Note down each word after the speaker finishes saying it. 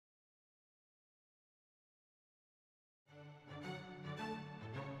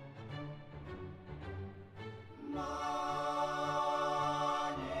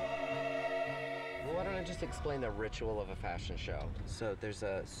just explain the ritual of a fashion show. So there's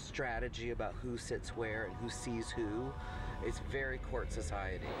a strategy about who sits where and who sees who. It's very court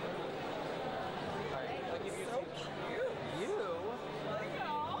society. So cute.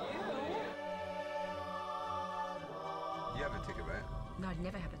 You have a ticket, right? No, I'd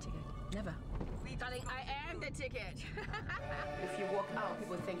never have a ticket. Never. Darling, I am the ticket. If you walk out,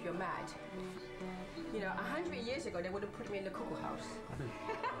 people think you're mad. You know, 100 years ago, they would have put me in the cuckoo house.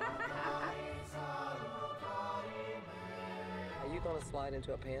 Are you gonna slide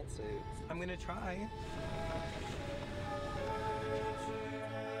into a pantsuit? I'm gonna try.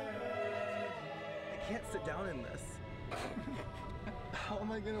 I can't sit down in this. How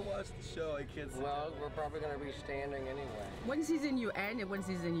am I gonna watch the show? I can't sit Well, down. we're probably gonna be standing anyway. One season you in and one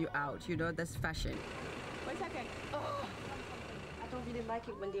season you out. You know, that's fashion. 1 second. Oh. I don't really like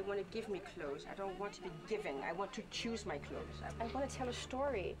it when they want to give me clothes. I don't want to be giving. I want to choose my clothes. I want to tell a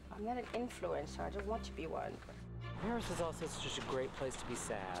story. I'm not an influencer. I don't want to be one. Paris is also such a great place to be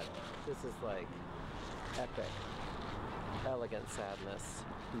sad. This is like epic, elegant sadness,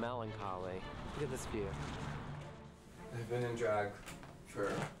 melancholy. Look at this view. I've been in drag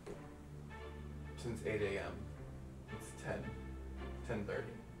since 8 a.m. It's 10:30.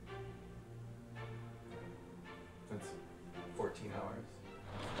 That's 14 hours.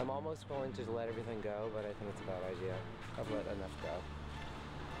 I'm almost willing to let everything go, but I think it's a bad idea. I've let enough go.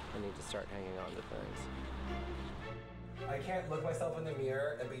 I need to start hanging on to things. I can't look myself in the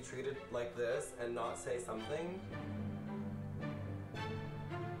mirror and be treated like this and not say something.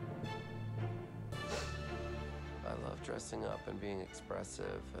 I love dressing up and being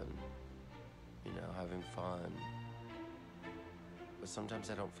expressive and, you know, having fun. But sometimes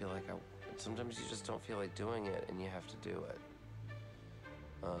I don't feel like sometimes you just don't feel like doing it and you have to do it.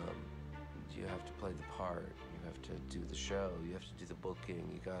 You have to play the part, you have to do the show, you have to do the booking,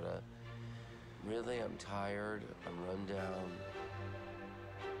 you gotta, really, I'm tired, I'm run down,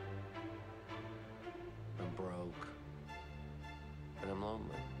 I'm broke, and I'm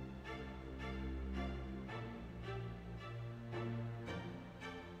lonely.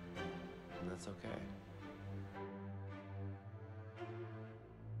 And that's okay.